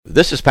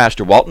This is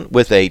Pastor Walton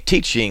with a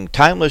Teaching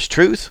Timeless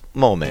Truth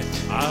moment.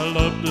 I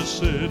love to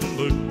sit and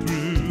look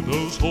through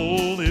those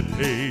holy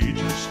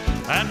pages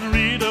and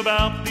read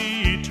about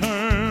the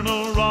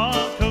eternal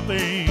Rock of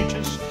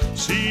Ages.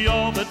 See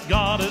all that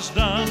God has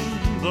done,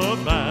 the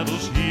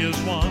battles He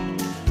has won,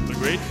 the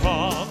great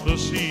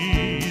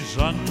prophecies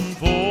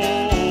unfold.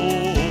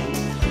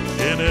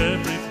 In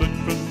every book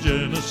from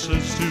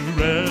Genesis to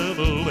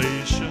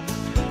Revelation,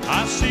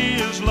 I see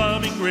His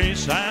loving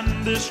grace,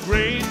 and this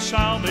great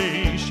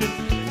salvation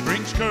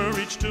brings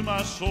courage to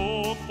my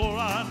soul, for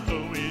I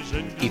know He's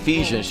in control.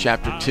 Ephesians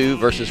chapter 2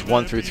 verses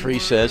 1 through 3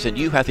 says, "And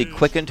you hath He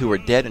quickened who were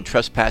dead in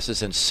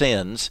trespasses and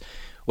sins,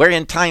 where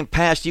in time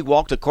past ye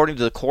walked according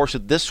to the course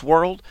of this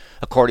world,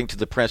 according to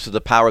the prince of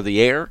the power of the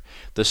air,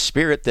 the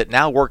spirit that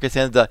now worketh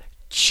in the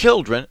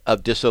children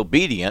of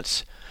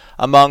disobedience,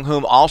 among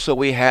whom also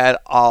we had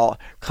all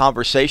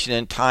conversation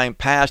in time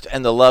past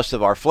and the lust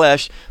of our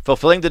flesh,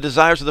 fulfilling the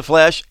desires of the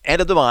flesh and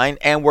of the mind,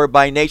 and were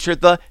by nature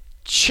the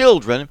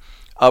children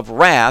of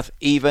wrath,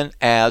 even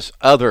as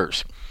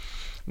others."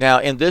 Now,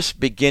 in this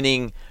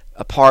beginning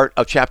part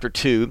of chapter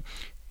 2,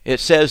 it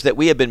says that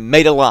we have been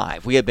made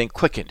alive, we have been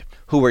quickened,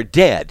 who were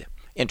dead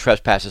in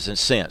trespasses and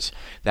sins.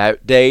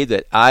 That day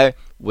that I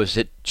was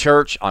at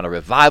church on a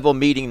revival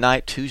meeting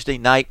night, Tuesday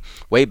night,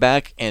 way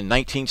back in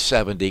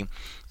 1970,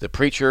 the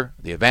preacher,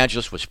 the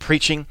evangelist was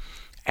preaching,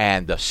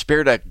 and the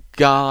Spirit of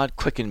God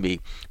quickened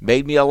me,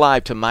 made me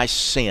alive to my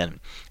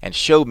sin, and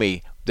showed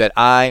me that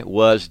I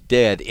was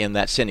dead in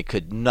that sin. He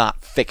could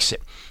not fix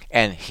it,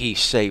 and He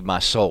saved my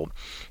soul.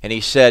 And He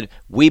said,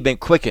 we've been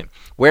quickened,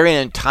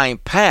 wherein in time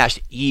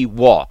past ye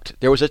walked.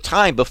 There was a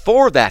time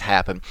before that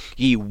happened.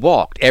 Ye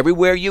walked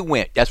everywhere you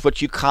went. That's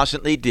what you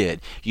constantly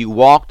did. You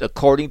walked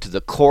according to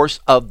the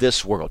course of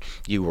this world.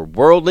 You were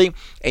worldly,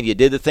 and you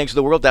did the things of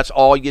the world. That's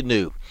all you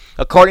knew.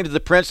 According to the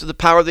prince of the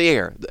power of the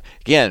air.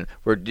 Again,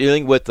 we're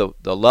dealing with the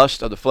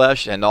lust of the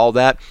flesh and all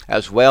that,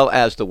 as well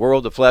as the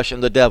world, the flesh,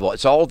 and the devil.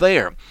 It's all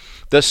there.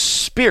 The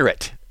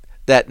Spirit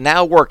that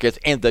now worketh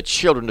in the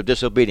children of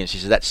disobedience. He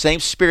says that same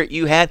Spirit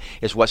you had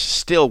is what's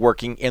still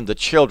working in the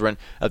children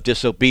of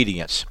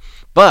disobedience.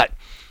 But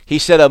He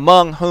said,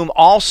 among whom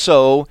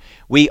also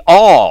we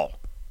all,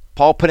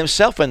 Paul put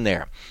himself in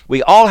there,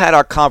 we all had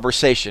our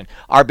conversation,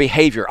 our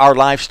behavior, our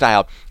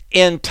lifestyle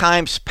in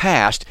times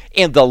past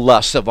in the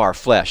lusts of our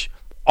flesh.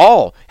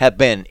 All have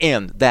been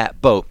in that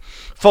boat,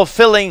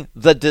 fulfilling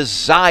the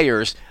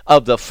desires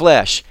of the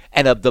flesh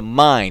and of the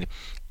mind,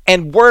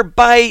 and were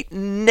by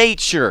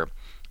nature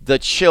the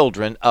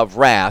children of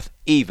wrath,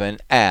 even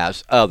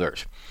as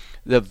others.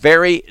 The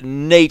very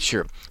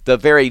nature, the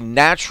very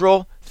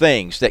natural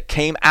things that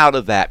came out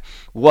of that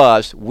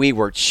was we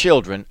were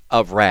children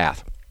of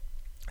wrath.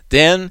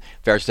 Then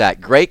there's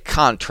that great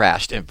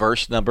contrast in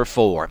verse number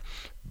 4.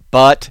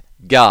 But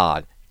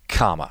God,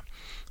 comma.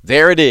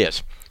 There it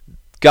is.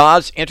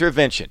 God's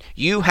intervention.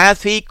 You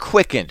hath He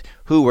quickened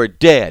who were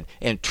dead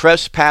in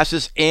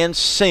trespasses and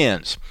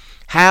sins.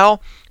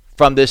 How?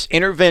 From this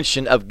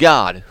intervention of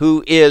God,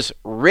 who is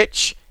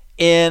rich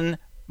in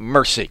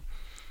mercy.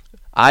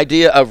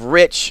 Idea of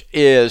rich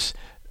is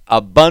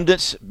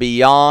abundance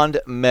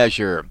beyond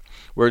measure.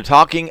 We're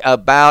talking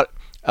about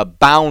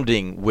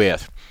abounding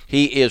with.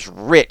 He is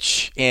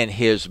rich in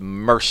His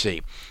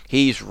mercy.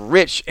 He's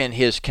rich in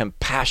His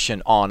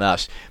compassion on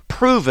us,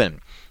 proven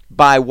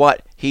by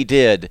what He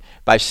did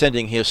by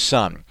sending His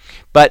Son.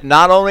 But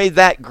not only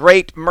that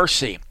great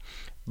mercy,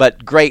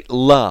 but great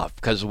love,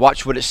 because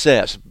watch what it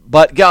says.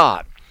 But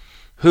God,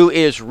 who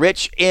is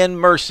rich in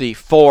mercy,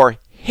 for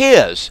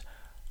His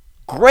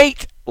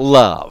great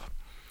love,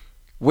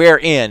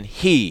 wherein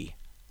He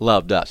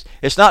loved us.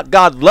 It's not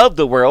God loved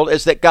the world,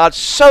 it's that God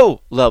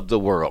so loved the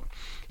world.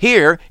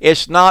 Here,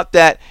 it's not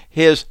that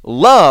His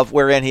love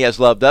wherein He has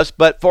loved us,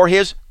 but for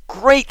His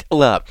great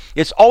love.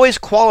 It's always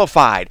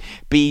qualified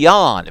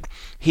beyond.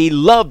 He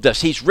loved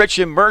us. He's rich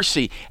in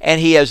mercy,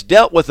 and He has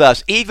dealt with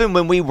us even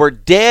when we were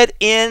dead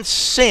in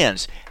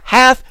sins,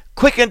 hath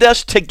quickened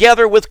us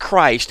together with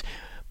Christ.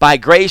 By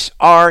grace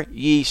are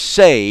ye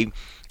saved,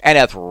 and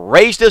hath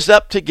raised us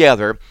up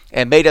together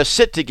and made us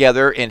sit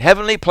together in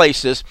heavenly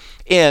places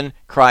in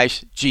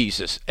Christ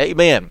Jesus.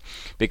 Amen.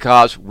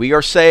 Because we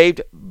are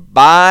saved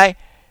by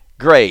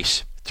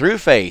grace through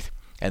faith,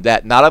 and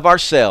that not of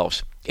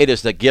ourselves. It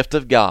is the gift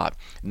of God,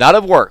 not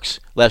of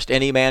works, lest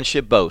any man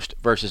should boast.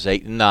 Verses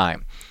 8 and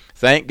 9.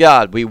 Thank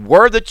God, we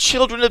were the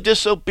children of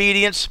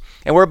disobedience,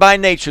 and were by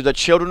nature the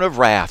children of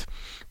wrath.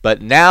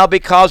 But now,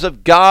 because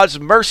of God's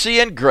mercy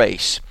and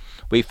grace,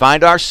 we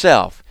find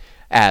ourselves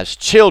as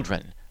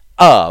children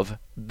of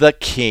the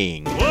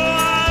King. Oh,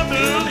 I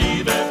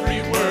believe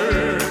every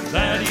word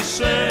that He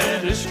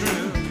said is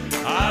true.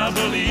 I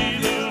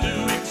believe He'll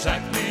do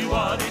exactly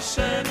what He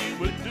said He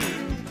would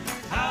do.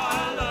 How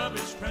I love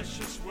His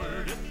precious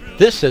word.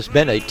 This has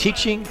been a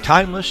Teaching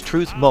Timeless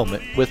Truth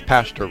moment with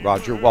Pastor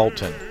Roger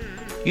Walton.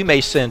 You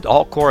may send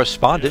all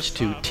correspondence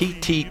to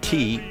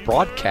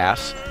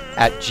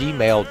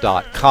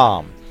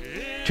tttbroadcasts@gmail.com.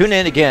 Tune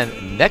in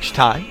again next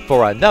time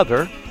for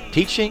another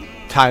Teaching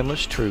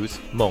Timeless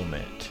Truth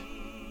moment.